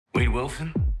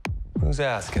Wilson? Who's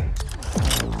asking?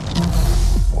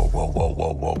 Whoa, whoa, whoa,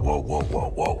 whoa, whoa, whoa, whoa, whoa,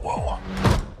 whoa,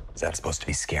 whoa. Is that supposed to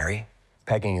be scary?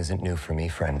 Pegging isn't new for me,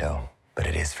 friendo, but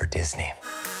it is for Disney.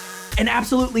 An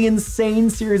absolutely insane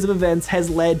series of events has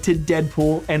led to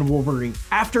Deadpool and Wolverine.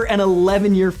 After an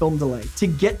 11-year film delay to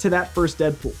get to that first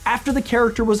Deadpool, after the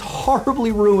character was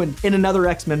horribly ruined in another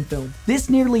X-Men film, this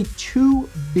nearly $2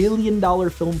 billion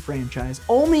film franchise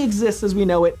only exists as we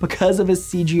know it because of a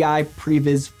CGI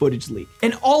previs footage leak.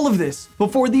 And all of this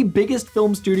before the biggest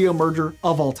film studio merger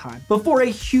of all time, before a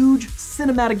huge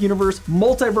cinematic universe,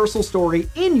 multiversal story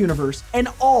in universe, and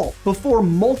all before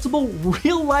multiple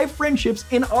real-life friendships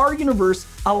in our universe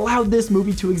allowed this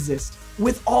movie to exist.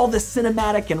 With all the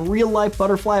cinematic and real-life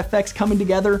butterfly effects coming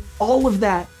together, all of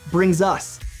that brings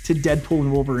us to Deadpool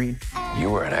and Wolverine.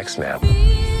 You were an X-Man.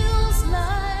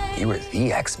 You were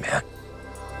the X-Man.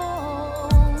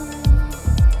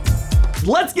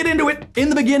 Let's get into it. In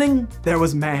the beginning, there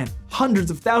was man.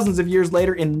 Hundreds of thousands of years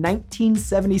later, in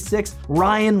 1976,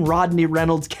 Ryan Rodney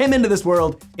Reynolds came into this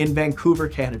world in Vancouver,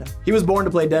 Canada. He was born to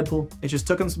play Deadpool. It just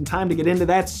took him some time to get into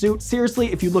that suit.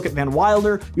 Seriously, if you look at Van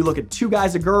Wilder, you look at Two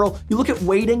Guys, a Girl, you look at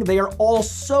Waiting, they are all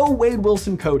so Wade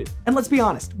Wilson coded. And let's be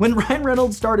honest, when Ryan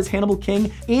Reynolds starred as Hannibal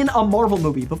King in a Marvel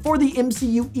movie, before the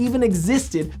MCU even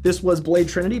existed, this was Blade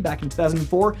Trinity back in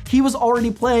 2004, he was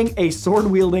already playing a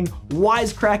sword-wielding,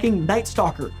 wisecracking Night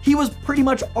Stalker. He was pretty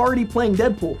much already playing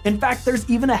Deadpool. In fact, there's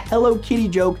even a Hello Kitty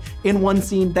joke in one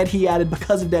scene that he added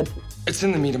because of Deadpool. It's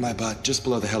in the meat of my butt, just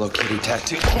below the Hello Kitty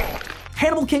tattoo.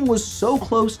 Hannibal King was so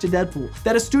close to Deadpool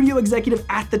that a studio executive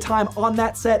at the time on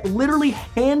that set literally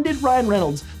handed Ryan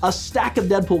Reynolds a stack of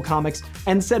Deadpool comics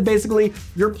and said basically,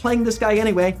 you're playing this guy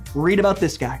anyway, read about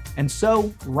this guy. And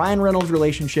so Ryan Reynolds'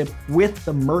 relationship with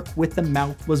the Merc with the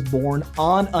Mouth was born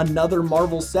on another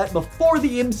Marvel set before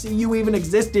the MCU even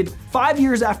existed. 5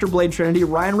 years after Blade Trinity,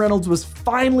 Ryan Reynolds was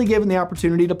finally given the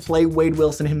opportunity to play Wade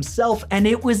Wilson himself, and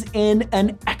it was in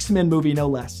an X-Men movie, no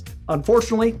less.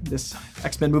 Unfortunately, this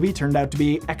X-Men movie turned out to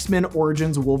be X-Men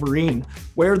Origins Wolverine,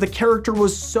 where the character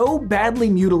was so badly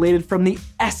mutilated from the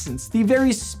essence, the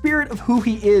very spirit of who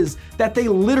he is, that they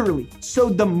literally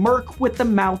sewed the Merc with the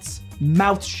Mouth's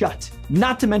mouth shut.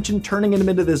 Not to mention turning him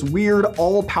into this weird,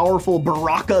 all-powerful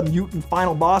Baraka mutant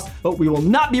final boss, but we will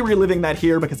not be reliving that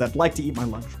here because I'd like to eat my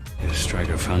lunch.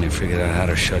 Stryker finally figured out how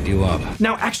to shut you up.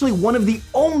 Now, actually, one of the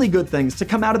only good things to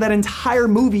come out of that entire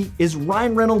movie is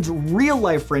Ryan Reynolds'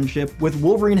 real-life friendship with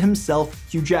Wolverine himself,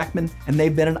 Hugh Jackman, and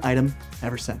they've been an item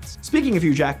ever since. Speaking of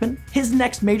Hugh Jackman, his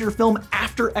next major film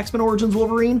after X-Men Origins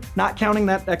Wolverine, not counting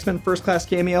that X-Men First Class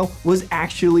cameo, was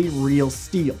actually Real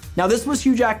Steel. Now, this was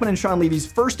Hugh Jackman and Sean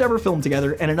Levy's first ever film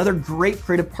together, and another great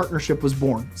creative partnership was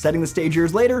born, setting the stage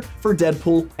years later for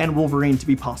Deadpool and Wolverine to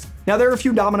be possible. Now, there are a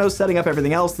few dominoes setting up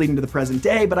everything else leading to the present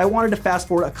day, but I wanted to fast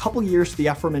forward a couple years to the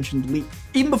aforementioned leak.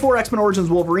 Even before X-Men Origins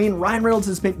Wolverine, Ryan Reynolds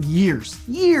has spent years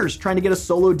trying to get a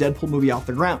solo Deadpool movie off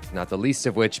the ground. Not the least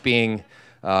of which being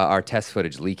our test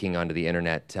footage leaking onto the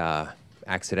internet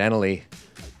accidentally.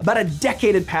 About a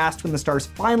decade had passed when the stars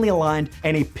finally aligned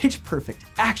and a pitch-perfect,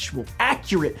 actual,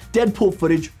 accurate Deadpool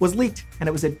footage was leaked, and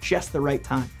it was at just the right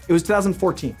time. It was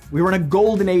 2014. We were in a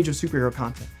golden age of superhero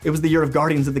content. It was the year of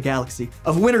Guardians of the Galaxy,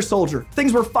 of Winter Soldier.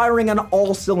 Things were firing on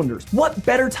all cylinders. What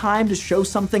better time to show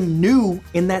something new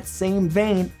in that same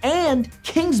vein? And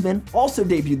Kingsman also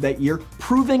debuted that year,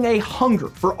 proving a hunger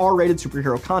for R-rated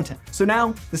superhero content. So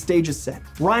now the stage is set.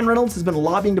 Ryan Reynolds has been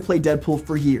lobbying to play Deadpool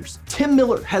for years. Tim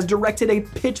Miller has directed a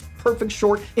pitch-perfect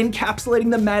short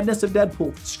encapsulating the madness of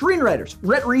Deadpool. Screenwriters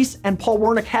Rhett Reese and Paul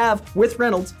Wernick have, with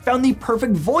Reynolds, found the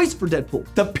perfect voice for Deadpool.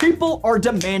 The people are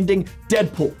demanding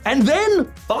Deadpool. And then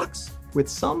Fox, with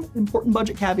some important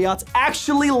budget caveats,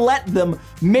 actually let them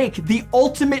make the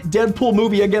ultimate Deadpool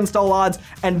movie against all odds.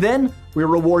 And then we're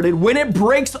rewarded when it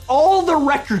breaks all the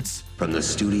records. From the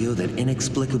studio that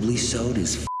inexplicably sewed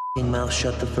his f***ing mouth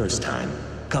shut the first time,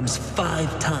 comes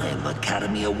 5-time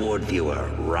Academy Award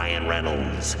viewer Ryan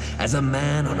Reynolds as a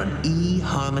man on an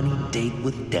eHarmony date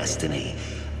with destiny.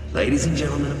 Ladies and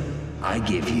gentlemen, I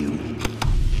give you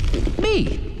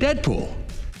me, Deadpool.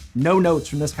 No notes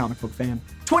from this comic book fan.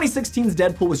 2016's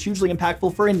Deadpool was hugely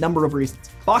impactful for a number of reasons.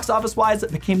 Box office-wise,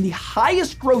 it became the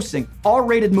highest grossing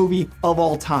R-rated movie of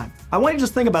all time. I want you to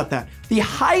just think about that. The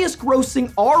highest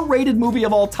grossing R-rated movie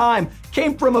of all time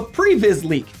came from a previs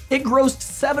leak. It grossed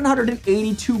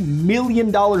 $782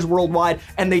 million worldwide,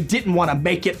 and they didn't want to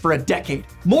make it for a decade.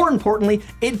 More importantly,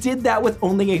 it did that with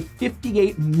only a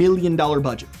 $58 million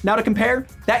budget. Now to compare,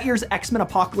 that year's X-Men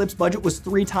Apocalypse budget was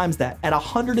 3 times that, at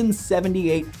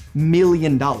 $178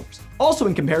 million. Also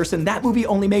in comparison, that movie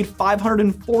only made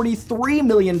 $543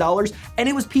 million, and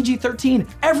it was PG-13.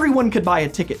 Everyone could buy a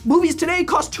ticket. Movies today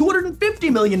cost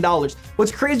 $250 million.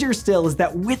 What's crazier still is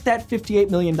that with that $58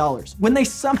 million, when they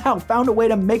somehow found a way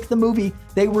to make the movie,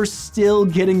 they were still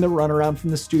getting the runaround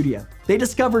from the studio. They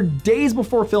discovered days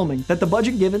before filming that the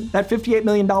budget given, that $58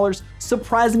 million,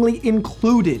 surprisingly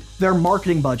included their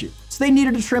marketing budget. So they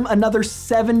needed to trim another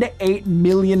 $7 to $8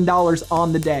 million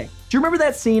on the day. Do you remember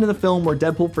that scene in the film where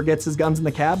Deadpool forgets his guns in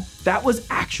the cab? That was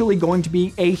actually going to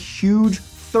be a huge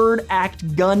third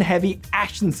act gun-heavy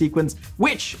action sequence,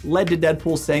 which led to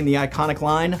Deadpool saying the iconic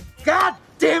line, God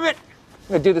damn it! I'm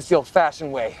gonna do this the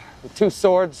old-fashioned way, with 2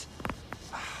 swords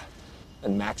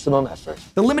and maximum effort.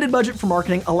 The limited budget for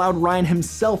marketing allowed Ryan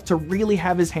himself to really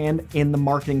have his hand in the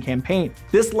marketing campaign.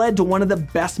 This led to one of the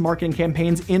best marketing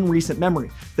campaigns in recent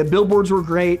memory. The billboards were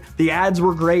great, the ads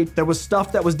were great, there was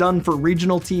stuff that was done for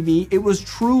regional TV. It was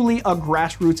truly a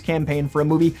grassroots campaign for a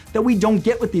movie that we don't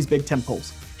get with these big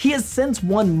tentpoles. He has since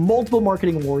won multiple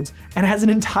marketing awards and has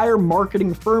an entire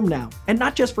marketing firm now, and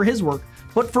not just for his work,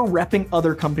 but for repping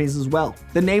other companies as well.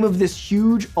 The name of this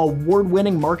huge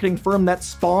award-winning marketing firm that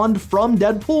spawned from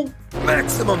Deadpool?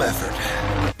 Maximum effort.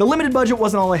 The limited budget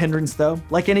wasn't all a hindrance though.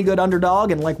 Like any good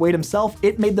underdog, and like Wade himself,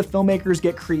 it made the filmmakers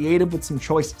get creative with some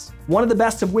choices. One of the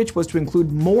best of which was to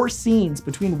include more scenes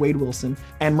between Wade Wilson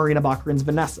and Marina Baccarin's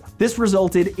Vanessa. This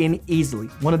resulted in easily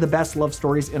one of the best love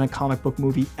stories in a comic book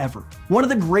movie ever. One of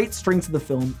the great strengths of the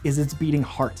film is its beating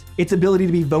heart, its ability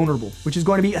to be vulnerable, which is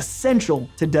going to be essential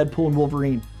to Deadpool and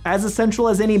Wolverine. As essential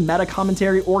as any meta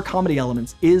commentary or comedy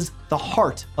elements is the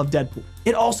heart of Deadpool.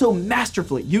 It also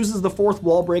masterfully uses the fourth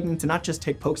wall breaking to not just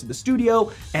take pokes at the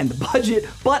studio and the budget,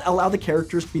 but allow the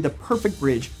characters to be the perfect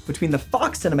bridge between the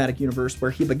Fox cinematic universe where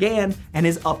he began and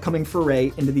his upcoming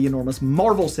foray into the enormous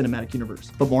Marvel cinematic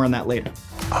universe. But more on that later.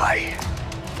 I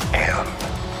am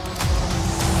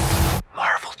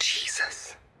Marvel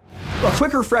Jesus. A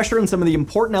quick refresher on some of the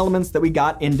important elements that we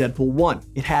got in Deadpool 1.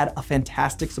 It had a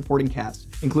fantastic supporting cast,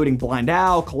 including Blind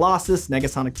Owl, Colossus,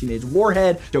 Negasonic Teenage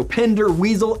Warhead, Dopinder,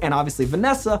 Weasel, and obviously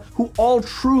Vanessa, who all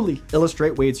truly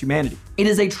illustrate Wade's humanity. It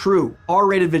is a true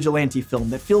R-rated vigilante film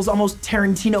that feels almost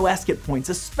Tarantino-esque at points,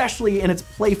 especially in its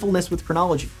playfulness with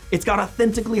chronology. It's got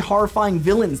authentically horrifying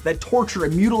villains that torture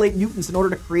and mutilate mutants in order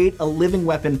to create a living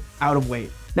weapon out of Wade.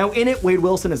 Now in it, Wade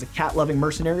Wilson is a cat-loving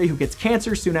mercenary who gets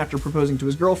cancer soon after proposing to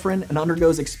his girlfriend and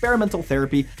undergoes experimental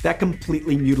therapy that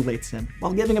completely mutilates him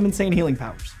while giving him insane healing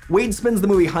powers. Wade spends the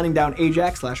movie hunting down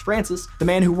Ajax/Francis, the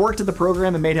man who worked at the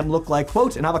program and made him look like,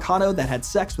 quote, an avocado that had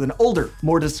sex with an older,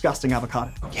 more disgusting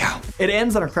avocado. Yeah. It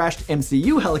ends on a crashed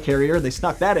MCU helicarrier, they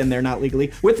snuck that in there not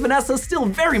legally, with Vanessa still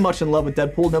very much in love with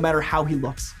Deadpool no matter how he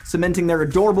looks, cementing their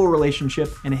adorable relationship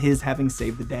and his having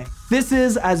saved the day. This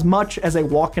is as much as a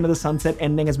walk into the sunset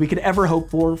ending as we could ever hope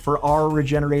for our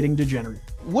regenerating degenerate.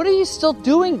 What are you still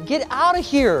doing? Get out of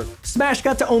here! Smash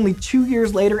got to only 2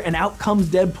 years later and out comes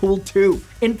Deadpool 2.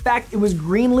 In fact, it was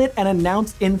greenlit and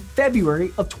announced in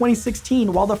February of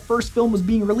 2016 while the first film was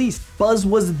being released. Buzz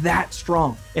was that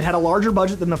strong. It had a larger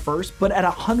budget than the first, but at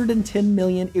 $110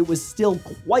 million, it was still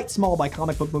quite small by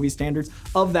comic book movie standards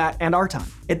of that and our time.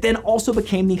 It then also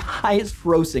became the highest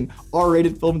grossing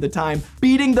R-rated film at the time,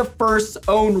 beating the first's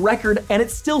own record, and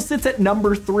it still sits at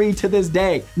number 3 to this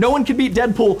day. No one can beat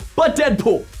Deadpool but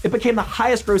Deadpool. It became the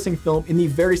highest grossing film in the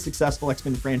very successful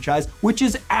X-Men franchise, which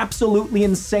is absolutely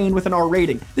insane with an R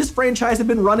rating. This franchise had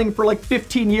been running for like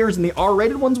 15 years and the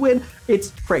R-rated ones win.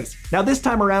 It's crazy. Now this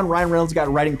time around, Ryan Reynolds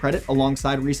got writing credit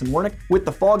alongside Reese and Warnick, with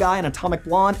The Fall Guy and Atomic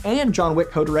Blonde and John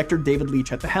Wick co-director David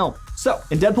Leitch at the helm. So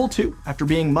in Deadpool 2, after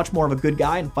being much more of a good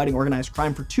guy and fighting organized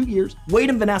crime for 2 years, Wade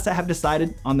and Vanessa have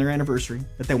decided on their anniversary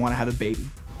that they want to have a baby.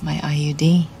 My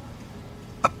IUD.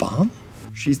 A bomb?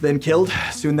 She's then killed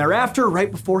soon thereafter,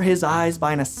 right before his eyes,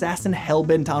 by an assassin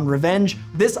hell-bent on revenge.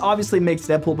 This obviously makes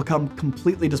Deadpool become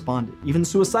completely despondent, even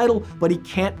suicidal, but he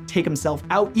can't take himself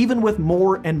out, even with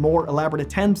more and more elaborate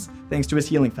attempts, thanks to his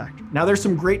healing factor. Now there's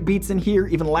some great beats in here,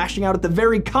 even lashing out at the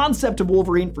very concept of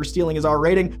Wolverine for stealing his R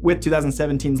rating with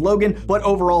 2017's Logan, but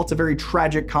overall it's a very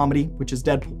tragic comedy, which is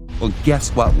Deadpool. Well,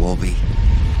 guess what, Wolvie?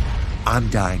 I'm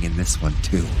dying in this one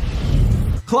too.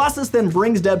 Colossus then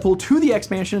brings Deadpool to the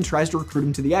X-Mansion and tries to recruit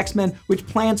him to the X-Men, which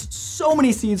plants so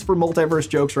many seeds for multiverse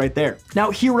jokes right there.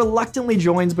 Now, he reluctantly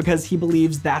joins because he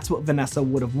believes that's what Vanessa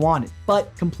would have wanted,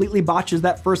 but completely botches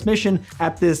that first mission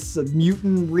at this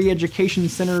mutant re-education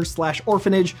center /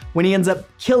 orphanage when he ends up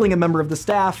killing a member of the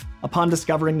staff upon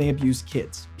discovering they abuse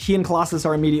kids. He and Colossus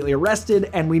are immediately arrested,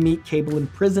 and we meet Cable in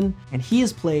prison, and he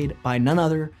is played by none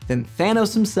other than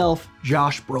Thanos himself,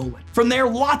 Josh Brolin. From there,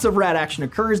 lots of rad action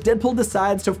occurs. Deadpool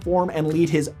decides to form and lead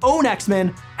his own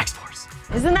X-Men,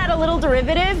 Isn't that a little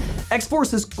derivative?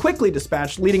 X-Force is quickly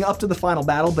dispatched leading up to the final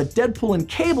battle, but Deadpool and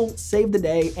Cable save the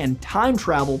day and time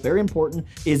travel, very important,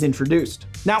 is introduced.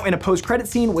 Now, in a post-credit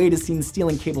scene, Wade is seen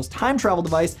stealing Cable's time travel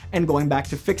device and going back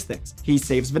to fix things. He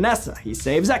saves Vanessa, he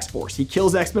saves X-Force, he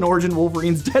kills X-Men Origin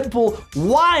Wolverine's Deadpool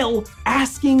while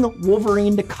asking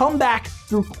Wolverine to come back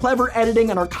through clever editing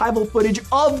and archival footage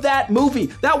of that movie.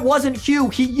 That wasn't Hugh.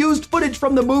 He used footage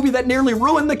from the movie that nearly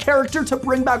ruined the character to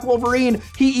bring back Wolverine.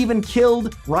 He even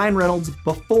killed Ryan Reynolds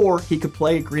before he could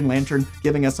play Green Lantern,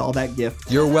 giving us all that gift.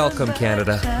 You're welcome,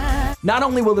 Canada. Not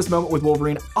only will this moment with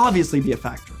Wolverine obviously be a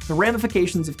factor, the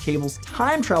ramifications of Cable's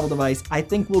time travel device I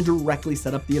think will directly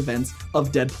set up the events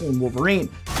of Deadpool and Wolverine.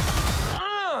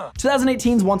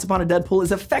 2018's Once Upon a Deadpool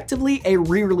is effectively a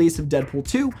re-release of Deadpool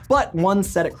 2, but one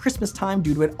set at Christmas time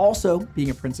due to it also being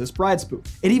a Princess Bride spoof.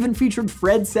 It even featured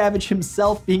Fred Savage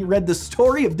himself being read the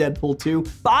story of Deadpool 2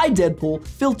 by Deadpool,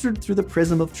 filtered through the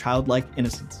prism of childlike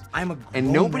innocence.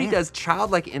 And nobody does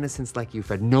childlike innocence like you,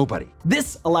 Fred. Nobody.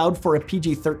 This allowed for a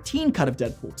PG-13 cut of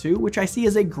Deadpool 2, which I see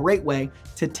as a great way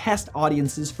to test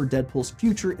audiences for Deadpool's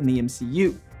future in the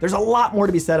MCU. There's a lot more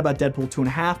to be said about Deadpool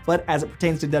 2.5, but as it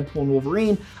pertains to Deadpool and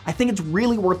Wolverine, I think it's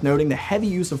really worth noting the heavy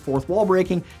use of fourth wall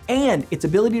breaking and its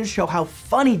ability to show how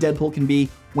funny Deadpool can be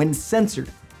when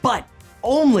censored, but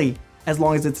only as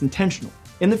long as it's intentional.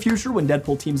 In the future, when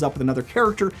Deadpool teams up with another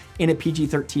character in a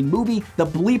PG-13 movie, the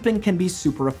bleeping can be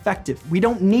super effective. We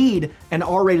don't need an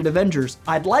R-rated Avengers.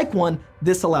 I'd like one.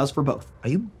 This allows for both. Are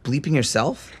you bleeping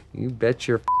yourself? You bet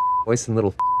your voice and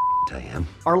little I am.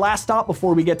 Our last stop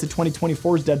before we get to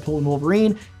 2024's Deadpool and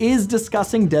Wolverine is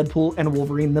discussing Deadpool and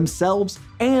Wolverine themselves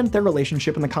and their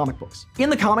relationship in the comic books. In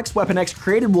the comics, Weapon X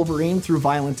created Wolverine through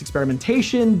violent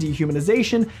experimentation,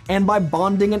 dehumanization, and by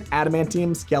bonding an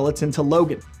adamantium skeleton to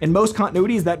Logan. In most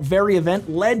continuities, that very event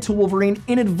led to Wolverine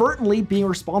inadvertently being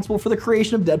responsible for the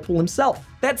creation of Deadpool himself.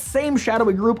 That same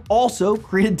shadowy group also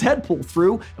created Deadpool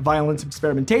through violent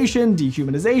experimentation,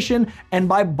 dehumanization, and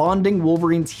by bonding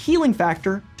Wolverine's healing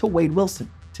factor to Wade Wilson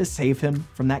to save him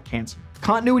from that cancer.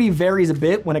 Continuity varies a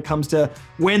bit when it comes to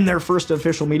when their first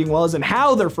official meeting was and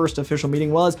how their first official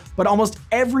meeting was, but almost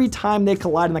every time they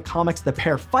collide in the comics, the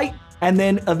pair fight and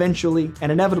then eventually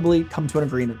and inevitably come to an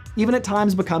agreement, even at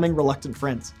times becoming reluctant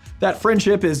friends. That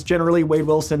friendship is generally Wade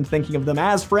Wilson thinking of them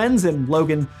as friends and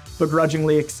Logan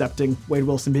begrudgingly accepting Wade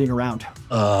Wilson being around.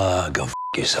 Go f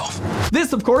yourself.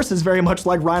 This, of course, is very much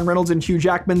like Ryan Reynolds and Hugh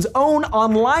Jackman's own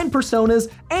online personas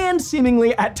and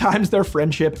seemingly at times their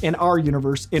friendship in our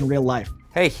universe in real life.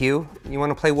 Hey, Hugh, you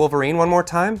want to play Wolverine one more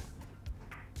time?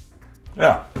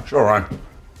 Yeah, sure, Ryan.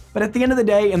 But at the end of the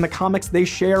day, in the comics, they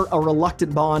share a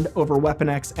reluctant bond over Weapon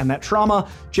X and that trauma,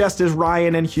 just as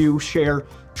Ryan and Hugh share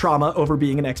trauma over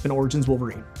being an X-Men Origins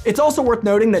Wolverine. It's also worth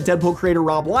noting that Deadpool creator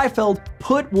Rob Liefeld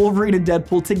put Wolverine and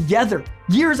Deadpool together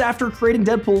years after creating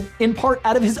Deadpool, in part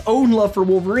out of his own love for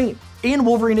Wolverine. In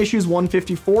Wolverine issues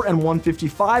 154 and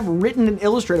 155, written and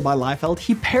illustrated by Liefeld,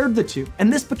 he paired the two,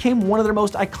 and this became one of their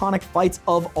most iconic fights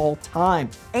of all time.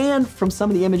 And from some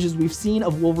of the images we've seen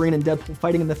of Wolverine and Deadpool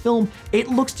fighting in the film, it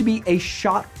looks to be a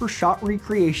shot-for-shot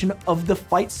recreation of the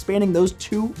fight spanning those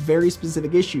two very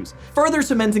specific issues, further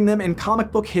cementing them in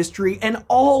comic book history, and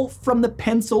all from the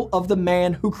pencil of the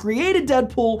man who created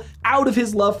Deadpool out of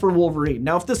his love for Wolverine.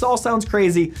 Now, if this all sounds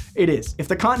crazy, it is. If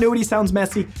the continuity sounds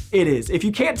messy, it is. If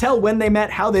you can't tell when they met,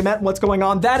 how they met, and what's going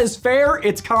on, that is fair.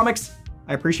 It's comics.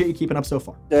 I appreciate you keeping up so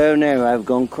far. Oh no, I've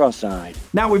gone cross-eyed.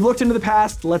 Now we've looked into the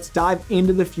past, let's dive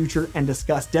into the future and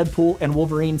discuss Deadpool and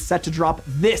Wolverine set to drop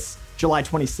this July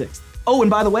 26th. Oh,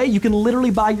 and by the way, you can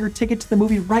literally buy your ticket to the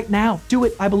movie right now. Do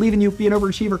it. I believe in you. Be an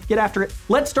overachiever. Get after it.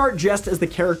 Let's start just as the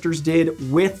characters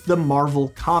did with the Marvel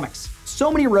comics.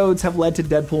 So many roads have led to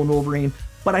Deadpool and Wolverine,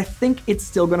 but I think it's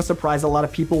still going to surprise a lot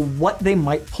of people what they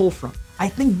might pull from. I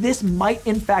think this might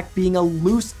in fact being a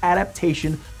loose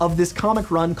adaptation of this comic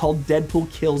run called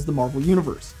Deadpool Kills the Marvel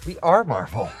Universe. We are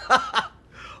Marvel.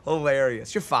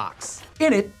 Hilarious. You're Fox.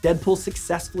 In it, Deadpool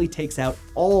successfully takes out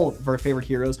all of our favorite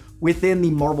heroes within the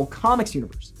Marvel Comics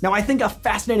universe. Now, I think a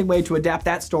fascinating way to adapt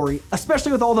that story,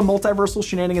 especially with all the multiversal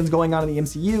shenanigans going on in the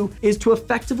MCU, is to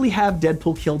effectively have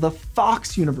Deadpool kill the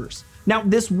Fox universe. Now,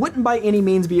 this wouldn't by any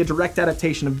means be a direct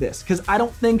adaptation of this, because I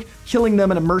don't think killing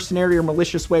them in a mercenary or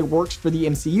malicious way works for the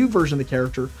MCU version of the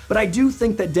character, but I do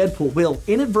think that Deadpool will,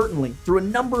 inadvertently, through a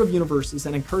number of universes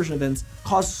and incursion events,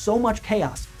 cause so much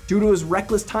chaos. Due to his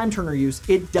reckless time turner use,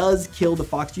 it does kill the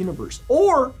Fox universe.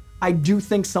 Or I do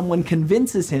think someone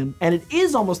convinces him, and it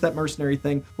is almost that mercenary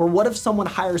thing, where what if someone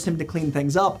hires him to clean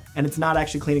things up, and it's not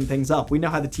actually cleaning things up? We know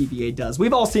how the TVA does.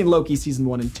 We've all seen Loki season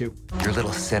 1 and 2. Your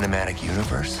little cinematic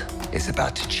universe? is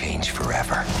about to change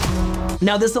forever.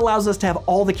 Now, this allows us to have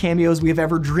all the cameos we have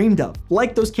ever dreamed of,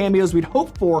 like those cameos we'd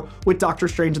hoped for with Doctor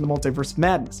Strange in the Multiverse of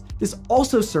Madness. This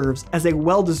also serves as a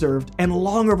well-deserved and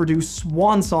long overdue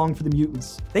swan song for the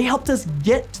mutants. They helped us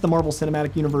get to the Marvel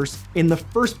Cinematic Universe in the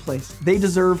first place. They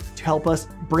deserve to help us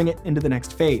bring it into the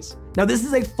next phase. Now, this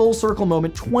is a full circle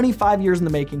moment, 25 years in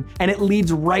the making, and it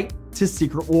leads right to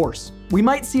Secret Wars. We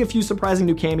might see a few surprising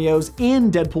new cameos in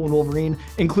Deadpool and Wolverine,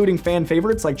 including fan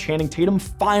favorites like Channing Tatum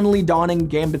finally donning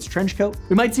Gambit's trench coat.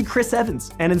 We might see Chris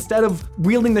Evans, and instead of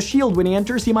wielding the shield when he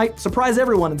enters, he might surprise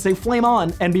everyone and say flame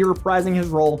on and be reprising his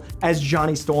role as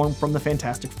Johnny Storm from the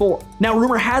Fantastic Four. Now,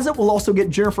 rumor has it we'll also get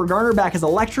Jennifer Garner back as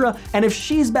Elektra, and if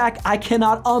she's back, I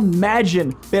cannot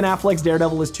imagine Ben Affleck's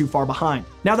Daredevil is too far behind.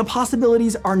 Now, the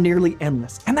possibilities are nearly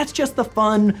endless, and that's just the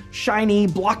fun, shiny,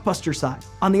 blockbuster side.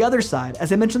 On the other side,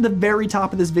 as I mentioned at the very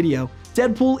top of this video,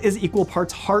 Deadpool is equal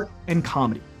parts heart and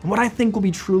comedy. And what I think will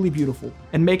be truly beautiful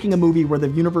in making a movie where the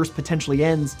universe potentially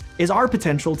ends is our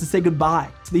potential to say goodbye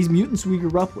to these mutants we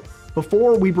grew up with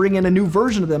before we bring in a new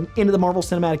version of them into the Marvel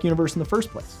Cinematic Universe in the first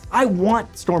place. I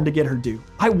want Storm to get her due.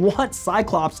 I want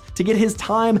Cyclops to get his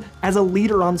time as a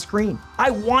leader on screen.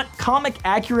 I want comic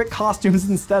accurate costumes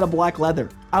instead of black leather.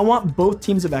 I want both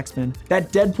teams of X-Men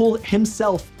that Deadpool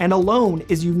himself and alone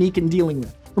is unique in dealing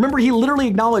with. Remember, he literally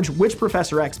acknowledged which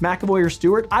Professor X, McAvoy or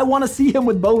Stewart. I want to see him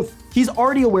with both. He's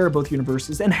already aware of both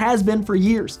universes and has been for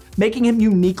years, making him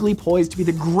uniquely poised to be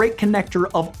the great connector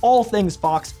of all things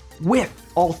Fox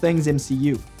with all things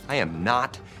MCU. I am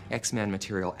not X-Men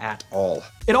material at all.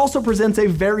 It also presents a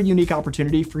very unique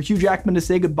opportunity for Hugh Jackman to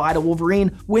say goodbye to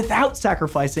Wolverine without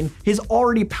sacrificing his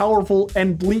already powerful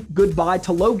and bleak goodbye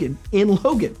to Logan in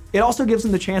Logan. It also gives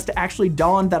him the chance to actually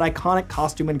don that iconic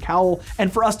costume and cowl,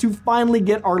 and for us to finally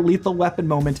get our Lethal Weapon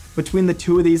moment between the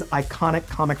two of these iconic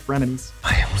comic frenemies.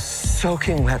 I am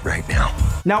soaking wet right now.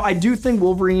 Now, I do think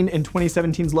Wolverine in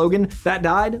 2017's Logan, that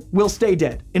died, will stay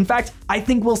dead. In fact, I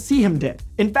think we'll see him dead.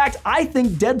 In fact, I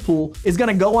think Deadpool is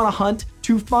gonna go on a hunt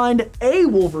to find a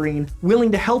Wolverine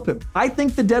willing to help him. I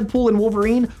think the Deadpool and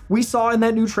Wolverine we saw in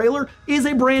that new trailer is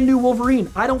a brand new Wolverine.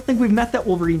 I don't think we've met that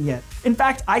Wolverine yet. In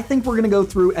fact, I think we're gonna go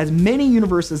through as many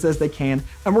universes as they can,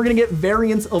 and we're gonna get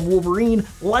variants of Wolverine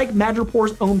like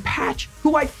Madripoor's own Patch,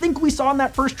 who I think we saw in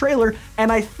that first trailer,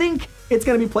 and I think it's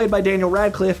gonna be played by Daniel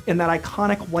Radcliffe in that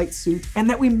iconic white suit, and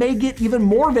that we may get even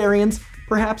more variants,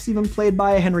 perhaps even played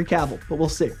by a Henry Cavill, but we'll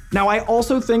see. Now, I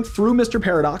also think through Mr.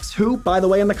 Paradox, who, by the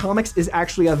way, in the comics is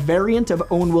actually a variant of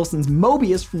Owen Wilson's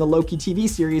Mobius from the Loki TV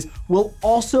series, will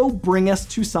also bring us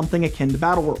to something akin to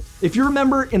Battleworld. If you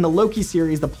remember in the Loki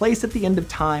series, the place at the end of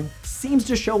time seems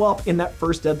to show up in that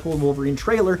first Deadpool and Wolverine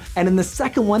trailer, and in the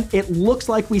second one, it looks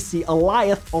like we see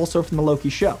Alioth, also from the Loki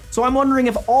show. So I'm wondering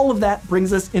if all of that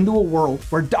brings us into a world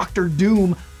where Doctor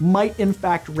Doom might in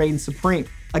fact reign supreme.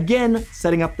 Again,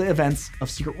 setting up the events of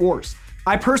Secret Wars.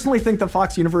 I personally think the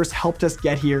Fox universe helped us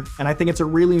get here, and I think it's a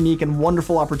really unique and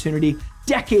wonderful opportunity,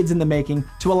 decades in the making,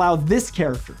 to allow this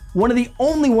character, one of the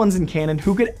only ones in canon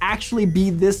who could actually be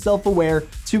this self-aware,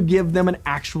 to give them an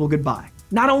actual goodbye.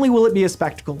 Not only will it be a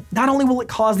spectacle, not only will it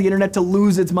cause the internet to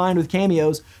lose its mind with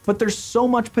cameos, but there's so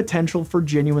much potential for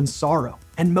genuine sorrow,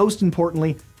 and most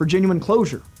importantly, for genuine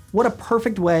closure. What a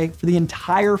perfect way for the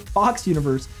entire Fox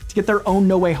universe to get their own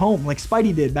No Way Home, like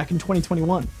Spidey did back in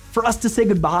 2021. For us to say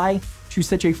goodbye to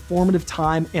such a formative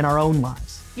time in our own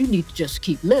lives. You need to just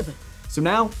keep living. So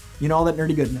now, you know all that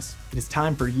nerdy goodness. It is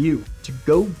time for you to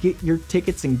go get your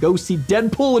tickets and go see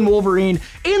Deadpool and Wolverine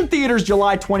in theaters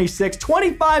July 26.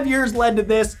 25 years led to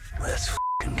this. Let's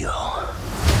f***ing go.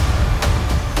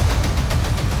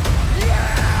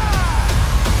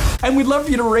 And we'd love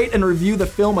for you to rate and review the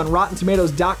film on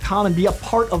RottenTomatoes.com and be a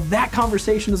part of that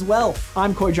conversation as well.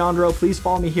 I'm Coy Jandreau. Please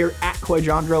follow me here at Coy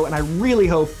Jandreau, and I really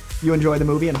hope you enjoy the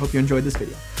movie and hope you enjoyed this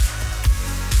video.